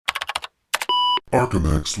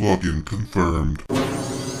Archimex login confirmed.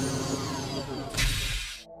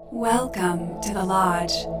 Welcome to the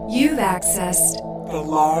Lodge. You've accessed the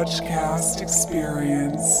Lodgecast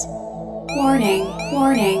experience. Warning,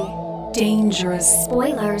 warning. Dangerous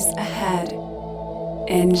spoilers ahead.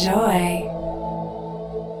 Enjoy.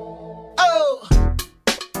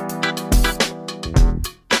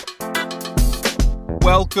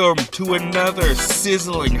 Welcome to another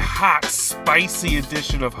sizzling, hot, spicy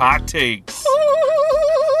edition of Hot Takes.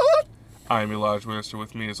 I'm your Lodge Master.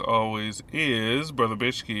 With me, as always, is Brother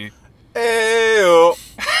Bishki. Ayo.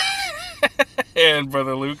 And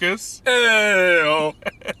Brother Lucas. Ayo.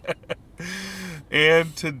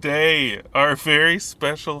 And today, our very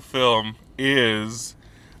special film is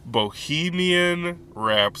Bohemian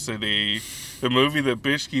Rhapsody, the movie that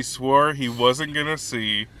Bishki swore he wasn't going to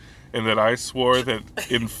see, and that I swore that,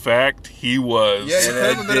 in fact, he was. Yeah, you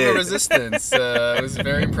put up a bit of a resistance. It was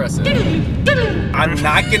very impressive. I'm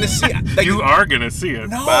not going to see it. You are going to see it.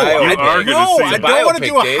 No, I don't want to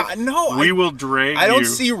do a... No, we will drag I don't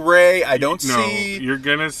see Ray. I don't No, see... you're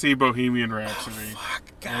going to see Bohemian Rhapsody. Oh, fuck.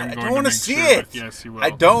 God, I'm I going don't want to make see sure it. Yes, you will. I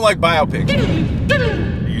don't like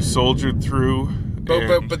biopics. You soldiered through.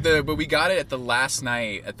 But we got it at the last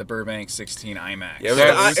night at the Burbank 16 IMAX.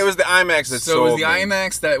 Yeah, it was the IMAX that So it was the me.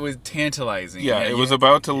 IMAX that was tantalizing. Yeah, it was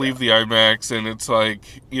about to leave the IMAX, and it's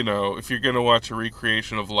like, you know, if you're going to watch a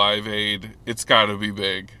recreation of Live Aid, it's got to be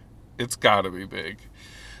big. It's got to be big.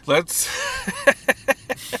 Let's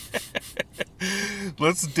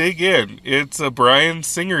dig in. It's a Bryan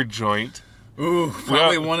Singer joint. Ooh,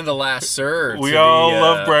 probably one of the last Sir. We all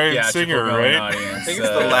love Bryan Singer, right? Audience. I think it's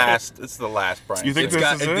the last. It's the last Bryan. You think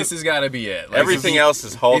Singer. This has got to be it. Like, everything else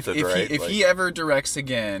is halted, right? If he ever directs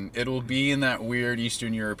again, it'll be in that weird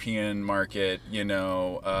Eastern European market, you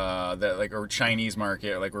know, that like or Chinese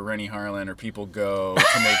market, like where Rennie Harlan or people go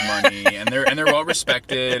to make money, and they're well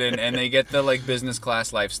respected, and they get the like business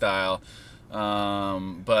class lifestyle.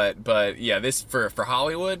 But yeah, this for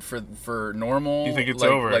Hollywood for normal. You think it's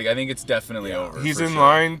like, over? Like I think it's definitely over. He's for in sure.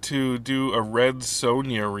 line to do a Red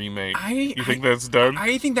Sonja remake. You think that's done?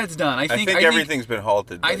 I think that's done. I think everything's been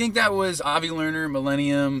halted. I think that was Avi Lerner,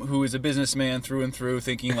 Millennium, who is a businessman through and through,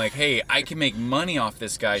 thinking like, hey, I can make money off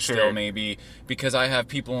this guy Sure. still maybe because I have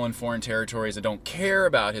people in foreign territories that don't care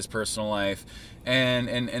about his personal life. And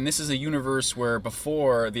this is a universe where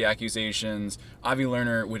before the accusations, Avi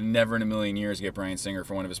Lerner would never in a million years get Bryan Singer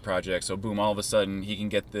for one of his projects. So boom, all of a sudden he can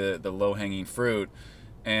get the low-hanging fruit.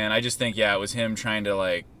 And I just think, yeah, it was him trying to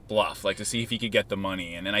like bluff, like to see if he could get the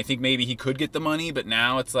money. And I think maybe he could get the money, but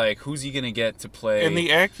now it's like, who's he going to get to play? And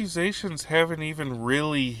the accusations haven't even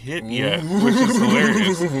really hit yet, which is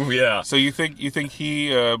hilarious. Yeah. So you think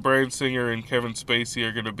he, Bryan Singer and Kevin Spacey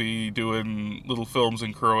are going to be doing little films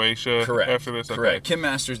in Croatia after this? Correct. Okay. Kim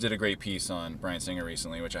Masters did a great piece on Bryan Singer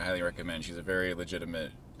recently, which I highly recommend. She's a very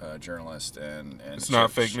legitimate journalist, and it's not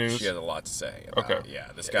fake news. She has a lot to say about it. Yeah,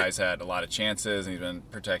 this guy's had a lot of chances, and he's been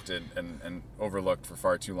protected and overlooked for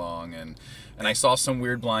far too long. And I saw some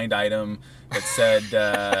weird blind item that said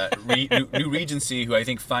New Regency, who I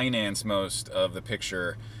think financed most of the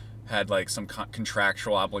picture, had like some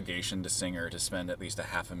contractual obligation to Singer to spend at least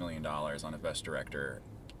 $500,000 on a Best Director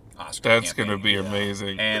Oscar. That's going to be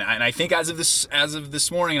amazing. And I think as of this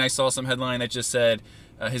morning, I saw some headline that just said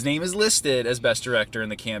his name is listed as Best Director in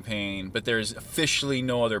the campaign, but there's officially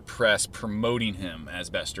no other press promoting him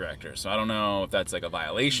as Best Director. So I don't know if that's like a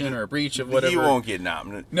violation or a breach of whatever. He won't get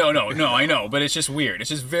nominated. No, I know, but it's just weird.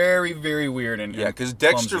 It's just very, very weird and because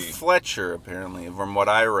Dexter clumsy. Fletcher, apparently, from what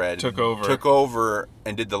I read, took over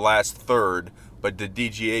and did the last third, but the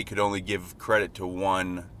DGA could only give credit to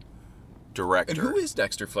one director. And who is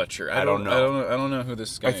Dexter Fletcher? I don't know. I don't know who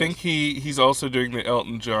this guy is. I think he's also doing the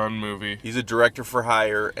Elton John movie. He's a director for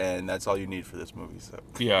hire, and that's all you need for this movie. So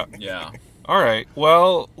Yeah. Yeah. All right.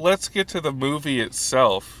 Well, let's get to the movie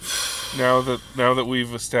itself. Now that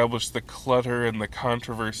we've established the clutter and the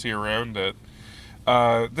controversy around it.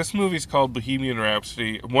 This movie's called Bohemian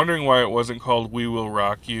Rhapsody. I'm wondering why it wasn't called We Will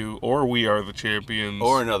Rock You or We Are the Champions.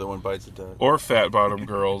 or Another One Bites the Dust. Or Fat Bottom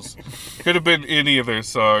Girls. Could have been any of their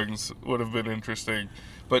songs. Would have been interesting.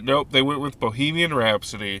 But nope, they went with Bohemian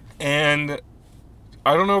Rhapsody. And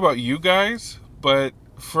I don't know about you guys, but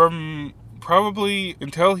from probably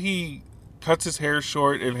until he cuts his hair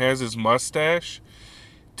short and has his mustache,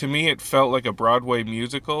 to me it felt like a Broadway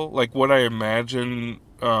musical. Like what I imagine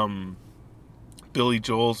Billy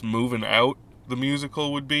Joel's Moving Out, the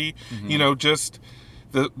musical, would be. Mm-hmm. You know, just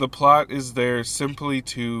the plot is there simply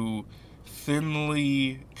to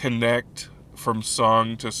thinly connect from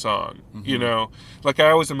song to song. Mm-hmm. You know, like I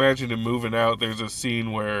always imagine in Moving Out, there's a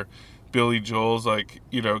scene where Billy Joel's like,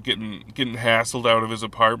 getting hassled out of his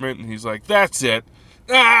apartment, and he's like, "That's it,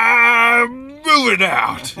 moving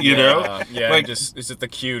out." Yeah, like it's just the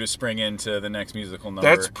cue to spring into the next musical number.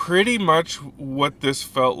 that's pretty much what this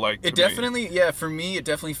felt like. It definitely, for me, it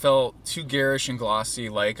definitely felt too garish and glossy,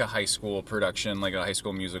 like a high school production, like a high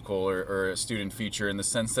school musical or a student feature, in the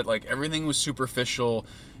sense that like everything was superficial,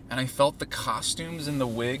 and I felt the costumes and the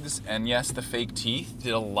wigs, and yes, the fake teeth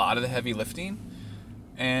did a lot of the heavy lifting,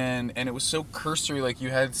 and it was so cursory. Like, you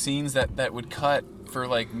had scenes that would cut for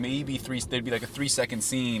like maybe there'd be like a 3-second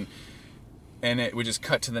scene, and it would just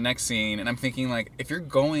cut to the next scene, and I'm thinking, like, if you're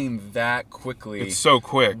going that quickly, It's so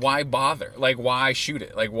quick. why bother? Like, why shoot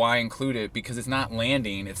it? Like, why include it? Because it's not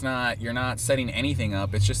landing. You're not setting anything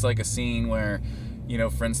up. It's just like a scene where,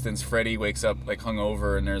 for instance, Freddy wakes up like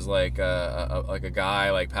hungover, and there's like a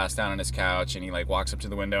guy like passed down on his couch, and he like walks up to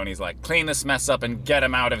the window, and he's like, "Clean this mess up and get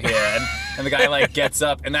him out of here." And the guy like gets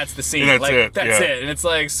up, and that's the scene. And that's like, it, That's yeah. it. And it's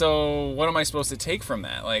like, so what am I supposed to take from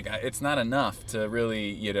that? Like, it's not enough to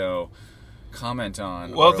really, comment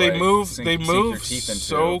on. Well, or, they like, move sink they your move teeth into.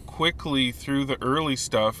 so quickly through the early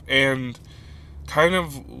stuff, and kind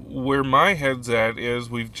of where my head's at is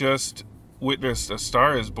we've just witnessed A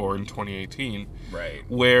Star Is Born 2018, Right.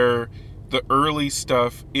 where the early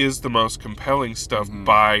stuff is the most compelling stuff Mm-hmm.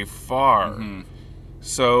 by far.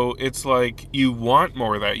 So it's like you want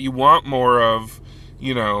more of that. You want more of,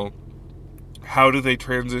 how do they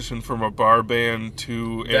transition from a bar band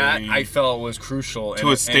to That I felt was crucial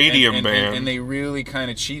to a stadium and, band. and they really kind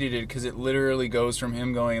of cheated it, because it literally goes from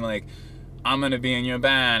him going like, "I'm gonna be in your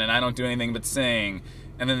band and I don't do anything but sing,"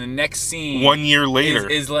 and then the next scene 1 year later.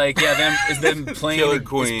 is like them Killer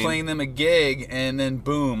Queen. is playing them a gig, and then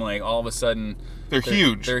boom, like all of a sudden They're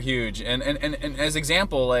huge. They're huge, and as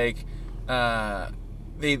example, like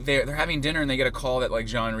they're having dinner, and they get a call that like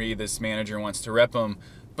John Reed, this manager, wants to rep them,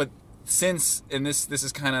 but since, and this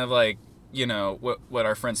is kind of like, what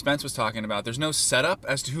our friend Spence was talking about, there's no setup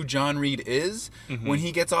as to who John Reed is. When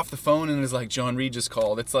he gets off the phone and is like, "John Reed just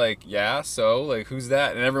called," it's like, yeah, so like, who's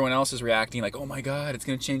that? And everyone else is reacting like, "Oh my god, it's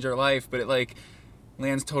gonna change our life," but it like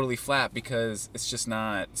lands totally flat because it's just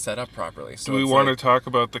not set up properly. So Do we it's want like, to talk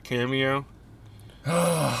about the cameo?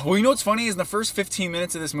 well, what's funny is in the first 15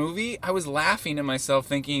 minutes of this movie, I was laughing to myself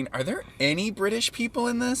thinking, are there any British people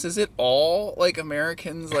in this? Is it all like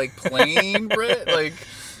Americans like playing Brit? Like,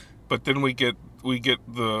 But then we get one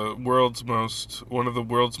of the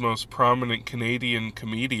world's most prominent Canadian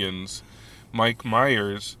comedians, Mike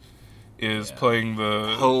Myers, is playing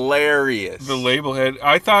Hilarious. the label head.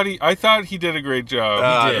 I thought he did a great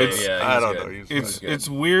job. He did, It's- yeah. I was don't good. know. He was It's good. it's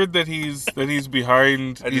weird that he's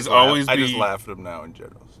behind. I He's just always laugh. I just laugh at him now in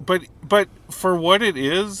general. But for what it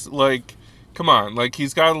is, like, come on, like,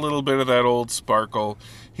 he's got a little bit of that old sparkle.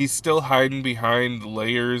 He's still hiding behind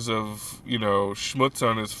layers of, schmutz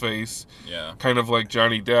on his face, yeah. kind of like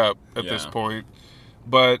Johnny Depp at this Yeah. point.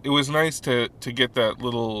 But it was nice to get that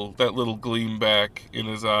little gleam back in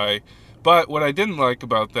his eye. But what I didn't like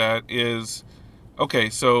about that is, okay,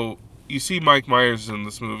 so you see Mike Myers in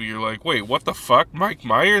this movie, you're like, wait, what the fuck? Mike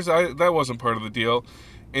Myers? That wasn't part of the deal.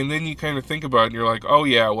 And then you kind of think about it, and you're like, oh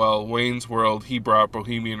yeah, well, Wayne's World, he brought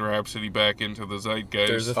Bohemian Rhapsody back into the zeitgeist.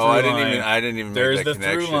 There's a I through didn't even There's make the that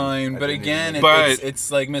connection. through line, I but didn't again, even But- it's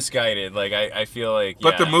like misguided. Like, I feel like,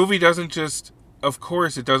 But the yeah. movie doesn't just, of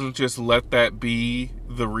course, it doesn't just let that be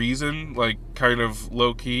the reason, like, kind of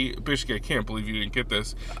low-key. Bishke, I can't believe you didn't get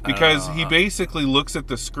this. Because he basically looks at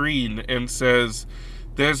the screen and says,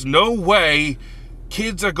 there's no way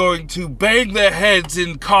kids are going to bang their heads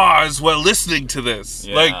in cars while listening to this.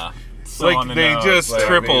 Yeah. So on the they nose, just like,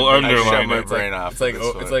 triple I underline shut my it. It's like, brain off it's like, for this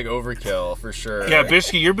it's one. like overkill for sure. Yeah,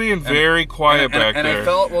 Bishke, you're being very quiet back and there. I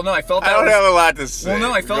felt I that don't was- have a lot to say. Well,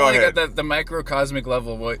 no, I felt Go like ahead. at the microcosmic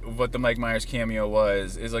level, what the Mike Myers cameo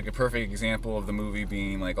was is like a perfect example of the movie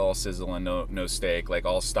being like all sizzle and no steak, like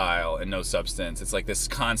all style and no substance. It's like this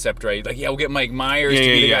concept, right? Like, yeah, we'll get Mike Myers to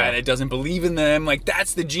be the guy that doesn't believe in them. Like,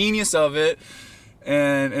 that's the genius of it.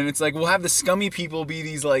 And it's like, we'll have the scummy people be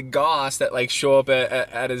these like goths that like show up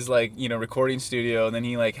at his like, recording studio, and then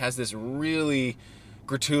he like has this really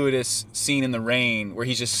gratuitous scene in the rain where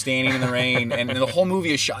he's just standing in the rain, and the whole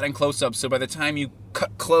movie is shot in close-up, so by the time you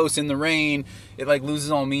cut close in the rain, it like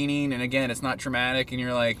loses all meaning, and again, it's not dramatic, and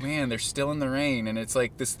you're like, man, they're still in the rain, and it's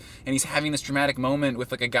like this, and he's having this dramatic moment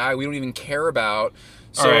with like a guy we don't even care about.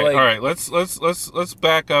 So all like, right. Let's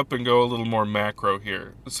back up and go a little more macro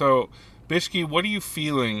here. So, Bishke, what are you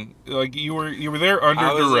feeling? Like, you were there under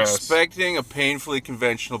I was duress. expecting a painfully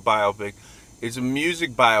conventional biopic. It's a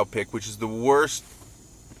music biopic, which is the worst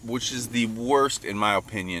which is the worst, in my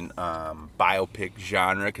opinion, biopic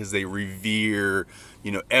genre, because they revere,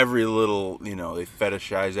 every little, they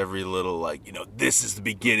fetishize every little, like, this is the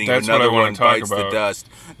beginning That's of another what I wanna one talk bites the about. dust.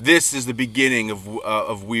 This is the beginning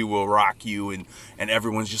of We Will Rock You, and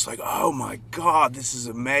everyone's just like, oh my God, this is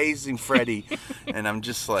amazing, Freddie. And I'm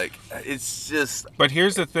just like, it's just... But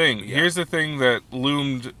here's the thing. Here's the thing that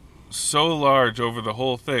loomed so large over the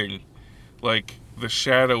whole thing, like the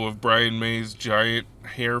shadow of Brian May's giant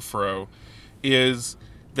hair fro, is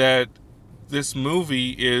that this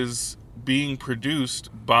movie is being produced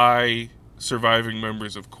by surviving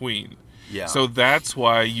members of Queen. Yeah. So that's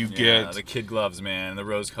why you get... the kid gloves, man, the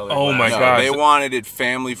rose-colored Oh my glasses. God. They wanted it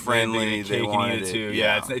family They friendly. They wanted it too. too.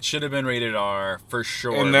 Yeah, it should have been rated R for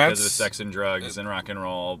sure And because of the that's- sex and drugs and rock and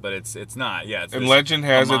roll, but it's not. Yeah, it's And this legend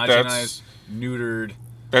has it homogenized, neutered.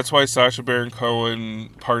 That's why Sacha Baron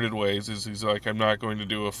Cohen parted ways, is he's like, I'm not going to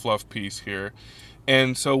do a fluff piece here.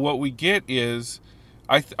 And so what we get is,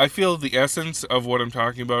 I feel the essence of what I'm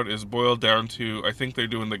talking about is boiled down to, I think they're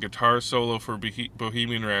doing the guitar solo for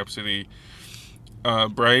Bohemian Rhapsody.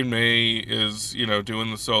 Brian May is,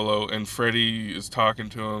 doing the solo, and Freddie is talking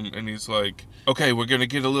to him, and he's like, okay, we're going to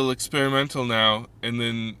get a little experimental now. And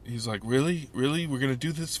then he's like, really? Really? We're going to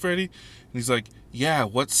do this, Freddie? And he's like, yeah,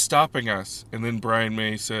 what's stopping us? And then Brian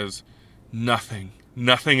May says, nothing.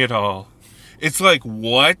 Nothing at all. It's like,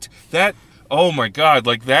 what? Oh my God,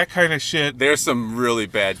 like that kind of shit. There's some really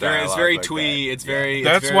bad dialogue. It's very like twee. that. It's very.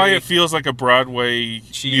 That's it's why very it feels like a Broadway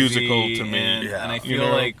cheesy, musical to me. And I You feel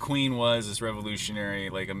know? like Queen was this revolutionary,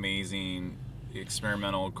 like amazing,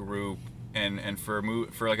 experimental group. And for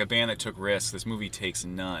like a band that took risks, this movie takes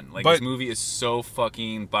none. Like, But- this movie is so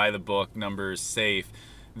fucking by the book, numbers safe,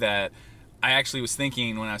 that I actually was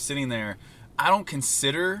thinking when I was sitting there, I don't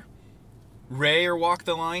consider Ray or Walk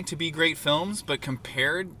the Line to be great films, but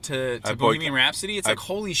compared to Bohemian Rhapsody, it's like,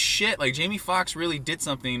 holy shit, like Jamie Foxx really did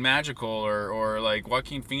something magical, or like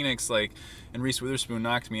Joaquin Phoenix, like, and Reese Witherspoon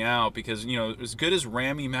knocked me out, because, as good as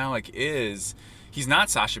Rami Malek is, he's not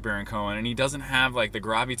Sacha Baron Cohen, and he doesn't have like the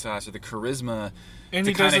gravitas or the charisma And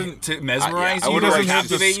to he kind of doesn't- to mesmerize I you, would to like to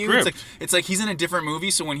captivate the you. It's like, script. he's in a different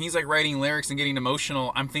movie, so when he's like writing lyrics and getting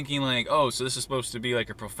emotional, I'm thinking like, oh, so this is supposed to be like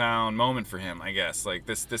a profound moment for him, I guess. Like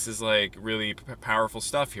this is like really powerful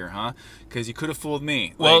stuff here, huh? Because you could have fooled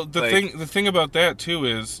me. Well, Like- the thing about that too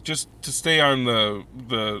is, just to stay on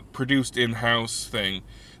the produced in-house thing,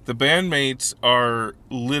 the bandmates are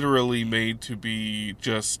literally made to be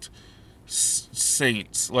just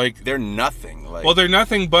saints. Like, They're nothing. Like, well, they're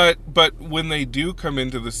nothing but when they do come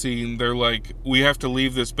into the scene, they're like, we have to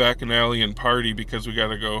leave this bacchanalian party because we got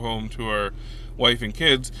to go home to our wife and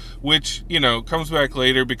kids, which, comes back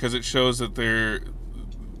later because it shows that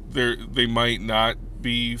they might not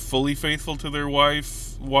be fully faithful to their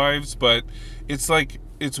wives, but it's like,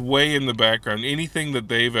 it's way in the background. Anything that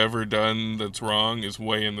they've ever done that's wrong is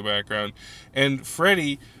way in the background. And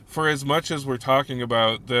Freddie, for as much as we're talking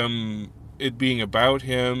about them, it being about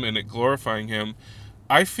him and it glorifying him,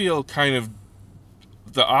 I feel kind of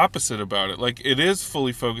the opposite about it. Like, it is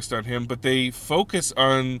fully focused on him, but they focus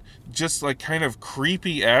on just like kind of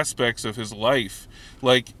creepy aspects of his life.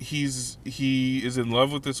 Like, he is in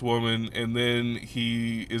love with this woman, and then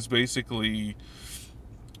he is basically,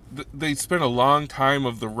 they spent a long time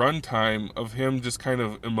of the runtime of him just kind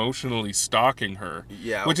of emotionally stalking her.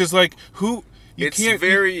 Yeah. Which is like, it's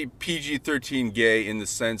very PG-13 gay in the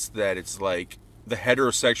sense that it's like the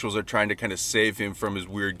heterosexuals are trying to kind of save him from his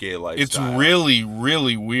weird gay lifestyle. It's really,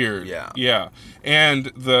 really weird. Yeah. Yeah. And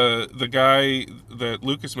the guy that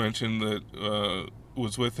Lucas mentioned that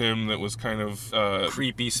was with him, that was kind of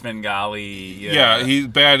creepy Svengali. yeah, he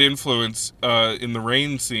bad influence in the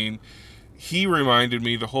rain scene. He reminded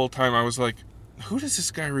me the whole time. I was like, who does this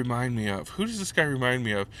guy remind me of? Who does this guy remind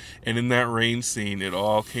me of? And in that rain scene, it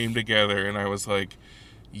all came together, and I was like,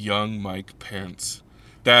 young Mike Pence.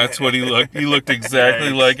 That's what he looked. He looked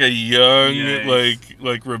exactly like a young,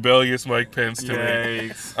 like rebellious Mike Pence to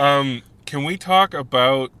me. Can we talk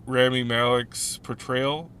about Rami Malek's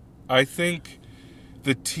portrayal? I think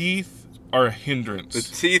the teeth are a hindrance.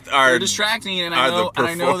 The teeth are They're distracting, and are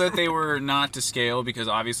I know that they were not to scale, because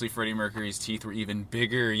obviously Freddie Mercury's teeth were even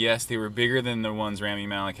bigger. Yes, they were bigger than the ones Rami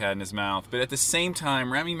Malek had in his mouth. But at the same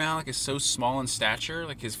time, Rami Malek is so small in stature,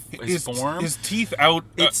 like his form. His teeth out.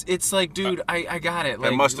 It's like, dude, I got it.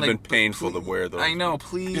 Like, It must have like, been painful to wear those. I know,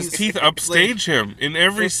 please. His teeth upstage him in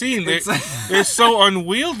every scene. it's like- They're so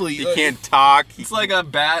unwieldy. He can't talk. It's like a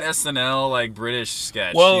bad SNL, like, British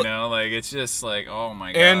sketch, Well, Like, it's just like, oh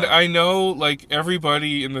my god. And I know, like,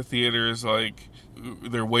 everybody in the theater is like,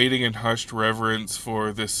 they're waiting in hushed reverence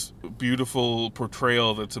for this beautiful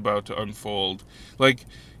portrayal that's about to unfold. Like,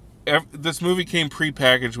 this movie came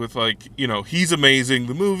prepackaged with like, you know, he's amazing,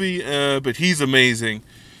 the movie, but he's amazing.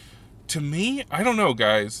 To me, I don't know,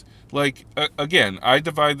 guys. Like, again, I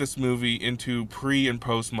divide this movie into pre and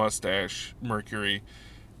post mustache Mercury.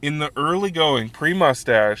 In the early going,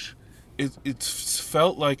 pre-mustache, it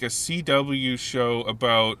felt like a CW show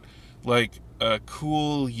about like a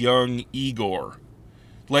cool young Igor.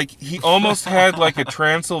 Like, he almost had like a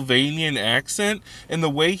Transylvanian accent, and the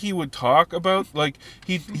way he would talk about, like,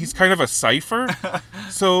 he's kind of a cipher.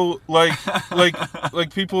 So like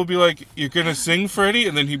people would be like, "You're gonna sing, Freddie?"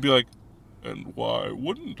 And then he'd be like, "And why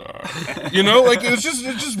wouldn't I?" You know, like it's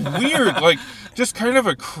just weird, like just kind of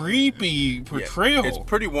a creepy portrayal. It's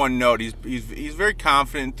pretty one note. He's very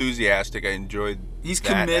confident, enthusiastic. I enjoyed. He's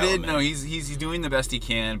that committed. element. No, he's doing the best he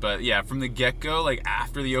can. But yeah, from the get go, like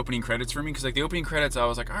after the opening credits for me, because like the opening credits, I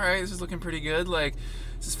was like, all right, this is looking pretty good. Like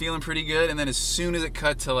this is feeling pretty good. And then as soon as it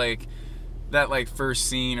cut to like that like first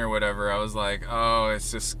scene or whatever, I was like, oh,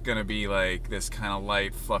 it's just gonna be like this kind of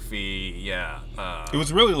light, fluffy, it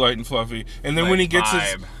was really light and fluffy. And then when he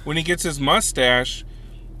gets his mustache,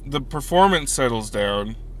 the performance settles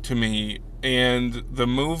down to me, and the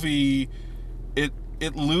movie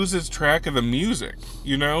it loses track of the music.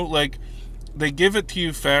 You know, like they give it to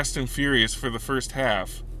you fast and furious for the first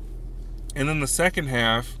half, and then the second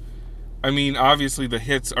half, I mean, obviously the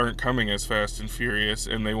hits aren't coming as fast and furious,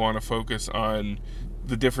 and they want to focus on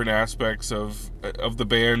the different aspects of the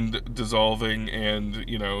band dissolving and,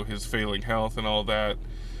 you know, his failing health and all that.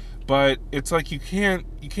 But it's like you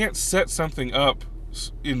can't set something up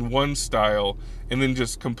in one style and then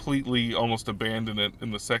just completely almost abandon it in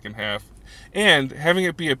the second half. And having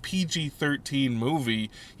it be a PG-13 movie,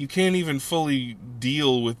 you can't even fully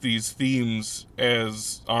deal with these themes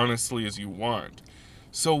as honestly as you want.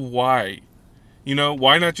 So why? You know,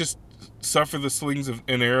 why not just suffer the slings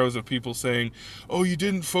and arrows of people saying, "Oh, you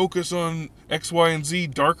didn't focus on X, Y, and Z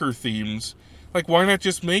darker themes"? Like, why not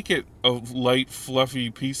just make it a light, fluffy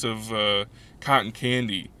piece of cotton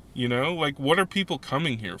candy? You know, like, what are people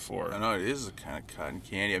coming here for? I know it is a kind of cotton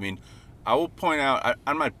candy. I mean, I will point out,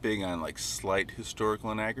 I'm not big on like slight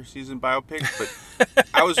historical inaccuracies in biopics, but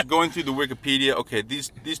I was going through the Wikipedia. Okay,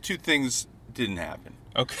 these two things didn't happen.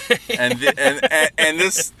 Okay. and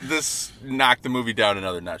this knocked the movie down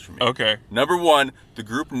another notch for me. Okay. Number one, the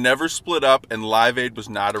group never split up, and Live Aid was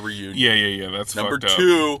not a reunion. Yeah. That's Number fucked up.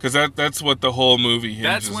 two, because that's what the whole movie hinges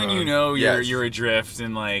That's when on. you know Yes. you're adrift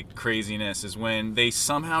and like craziness is when they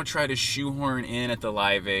somehow try to shoehorn in at the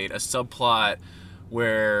Live Aid a subplot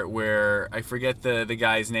where I forget the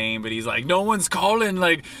guy's name, but he's like, no one's calling,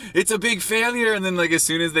 like it's a big failure, and then like as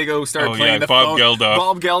soon as they go start playing the Bob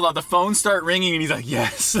phone, Geldof, the phones start ringing, and he's like,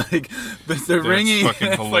 yes, like they're ringing.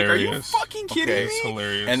 Fucking hilarious. Like, are you fucking kidding me? It's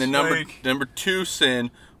hilarious. and the number two sin,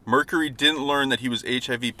 Mercury didn't learn that he was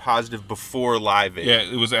HIV positive before Live Aid. Yeah,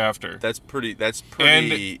 it was after. That's pretty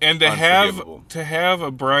and to unforgivable. have a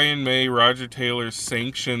Brian May, Roger Taylor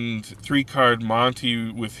sanctioned 3-card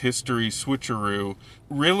Monty with history switcheroo,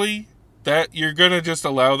 really? That you're gonna just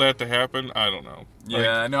allow that to happen? I don't know.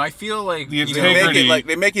 Yeah, no, I feel like the you know, integrity-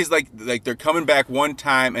 They make it like they're coming back one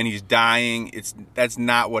time and he's dying. That's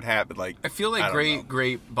not what happened. Like I feel like I don't know.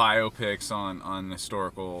 great biopics on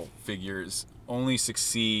historical figures only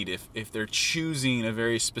succeed if they're choosing a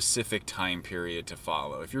very specific time period to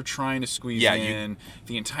follow. If you're trying to squeeze in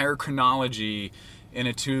the entire chronology in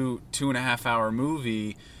a 2.5 hour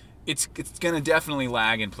movie, it's gonna definitely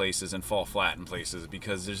lag in places and fall flat in places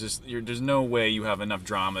because there's no way you have enough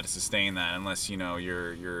drama to sustain that unless you know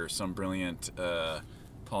you're some brilliant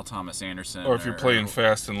Paul Thomas Anderson, or if you're playing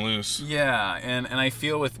fast and loose. Yeah, and I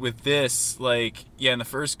feel with this, like, yeah, in the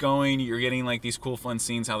first going, you're getting, like, these cool, fun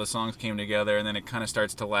scenes, how the songs came together, and then it kind of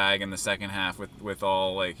starts to lag in the second half with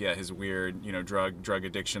all, like, yeah, his weird, you know, drug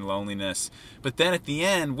addiction, loneliness. But then at the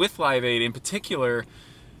end, with Live Aid in particular,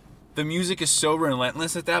 the music is so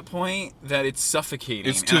relentless at that point that it's suffocating.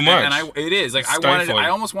 It's too much. And it is. Like, It's I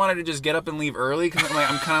almost wanted to just get up and leave early because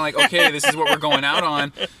I'm kind of like, okay, this is what we're going out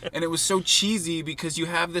on. And it was so cheesy because you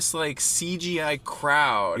have this, like, CGI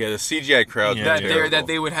crowd. Yeah, the CGI crowd. That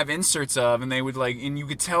they would have inserts of, and they would like, and you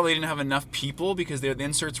could tell they didn't have enough people because the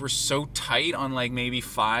inserts were so tight on like maybe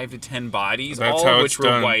 5 to 10 bodies, That's all how of it's which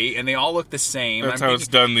were done. white, and they all look the same. That's how it's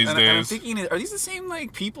done these and I'm days. thinking, are these the same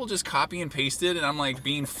like people just copy and pasted, and I'm like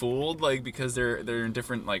being fooled like because they're in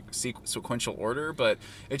different like sequential order, but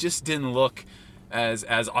it just didn't look as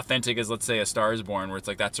authentic as, let's say, A Star Is Born, where it's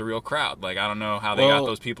like that's a real crowd. Like I don't know how they got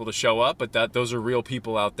those people to show up, but those are real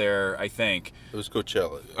people out there, I think. It was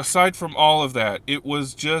Coachella. Aside from all of that, it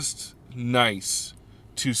was just nice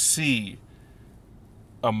to see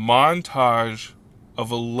a montage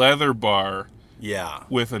of a leather bar Yeah.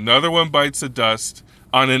 with Another One Bites the Dust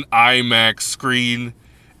on an IMAX screen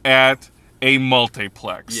at a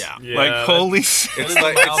multiplex. Yeah. Like, holy It's shit. a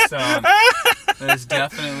milestone. That's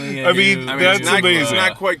definitely. I mean, that's amazing. It's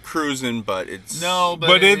not quite cruising, but it's No, but,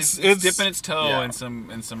 But it's it's- dipping its toe yeah. in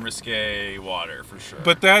some risque water for sure.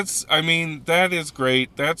 But that is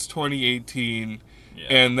great. That's 2018. Yeah.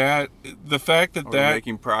 And the fact that we're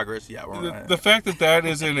making progress. Yeah, we're on the fact that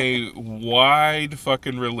is in a wide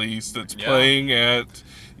fucking release that's Yeah. playing at,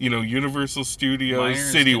 Universal Studios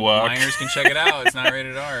Minors City Walk. Minors can check it out. It's not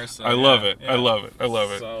rated R. So I love it. yeah. I love it. I love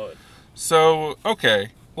it. Solid. So, okay.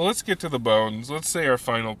 Well, let's get to the bones. Let's say our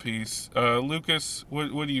final piece. Lucas, what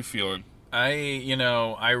are you feeling? I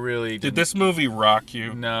really Did this movie rock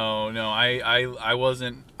you? No, I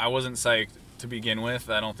wasn't psyched to begin with.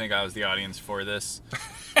 I don't think I was the audience for this,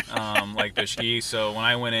 like Bishki. So when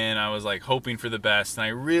I went in, I was like hoping for the best, and I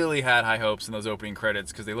really had high hopes in those opening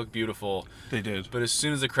credits because they looked beautiful. They did. But as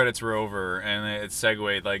soon as the credits were over and it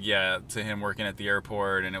segued, to him working at the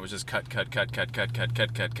airport, and it was just cut, I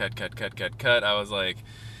was like,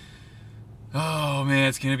 oh man,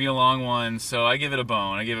 it's gonna be a long one. So I give it a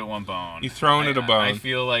bone. I give it one bone. You throwing it a bone. I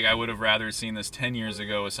feel like I would have rather seen this 10 years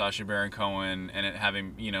ago with Sacha Baron Cohen and it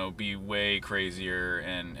having be way crazier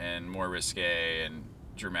and more risque and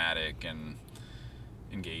dramatic and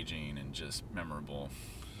engaging and just memorable.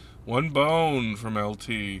 One bone from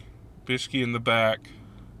LT. Bishki in the back.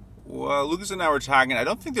 Well, Lucas and I were talking. I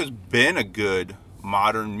don't think there's been a good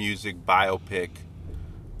modern music biopic.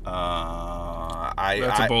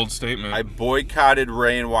 That's a bold statement. I boycotted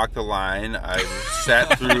Ray and Walk the Line. I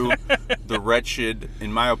sat through the wretched,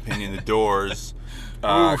 in my opinion, The Doors.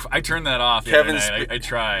 Oof, I turned that off. Kevin The other night. I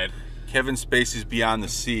tried. Kevin Spacey's Beyond the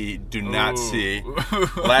Sea. Do not Ooh. see.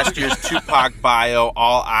 Last year's Tupac bio.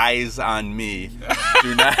 All Eyes on Me.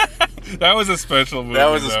 Do not. That was a special movie. That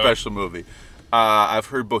was a though. special movie. I've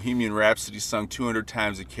heard Bohemian Rhapsody sung 200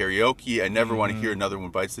 times at karaoke. I never want to hear Another One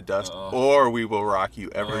Bites the Dust or We Will Rock You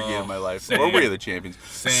ever again in my life. Same. Or We Are the Champions.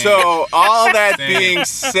 Same. So, all that Same. being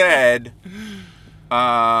said,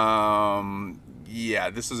 yeah,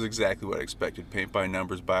 this is exactly what I expected. Paint by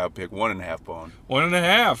Numbers biopic, 1.5 bone.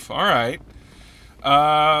 1.5. All right.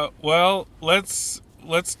 Well, let's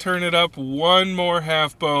turn it up one more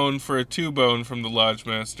half bone for a 2 bone from the Lodge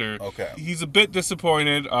Master. Okay. He's a bit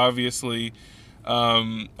disappointed, obviously.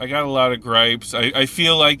 I got a lot of gripes. I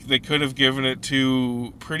feel like they could have given it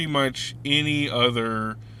to pretty much any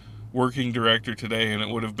other working director today, and it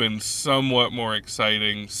would have been somewhat more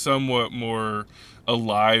exciting, somewhat more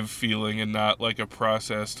alive feeling, and not like a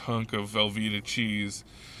processed hunk of Velveeta cheese.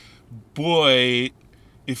 Boy,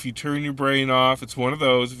 if you turn your brain off, it's one of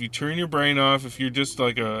those. If you turn your brain off, if you're just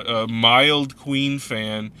like a mild Queen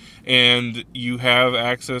fan and you have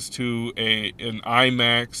access to an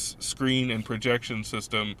IMAX screen and projection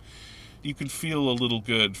system, you can feel a little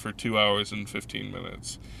good for 2 hours and 15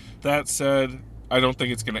 minutes. That said, I don't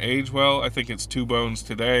think it's going to age well. I think it's 2 bones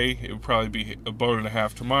today. It would probably be a bone and a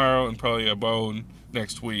half tomorrow and probably a bone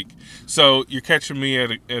next week. So you're catching me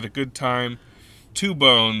at a good time. 2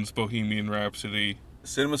 bones, Bohemian Rhapsody.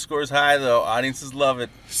 Cinema scores high, though. Audiences love it.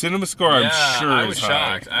 Cinema score, I'm sure, I is was high.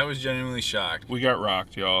 shocked. I was genuinely shocked. We got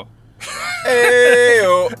rocked, y'all.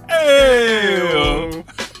 Hey-o. Hey!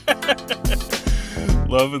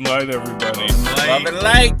 Love and light, everybody. Love and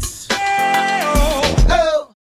lights.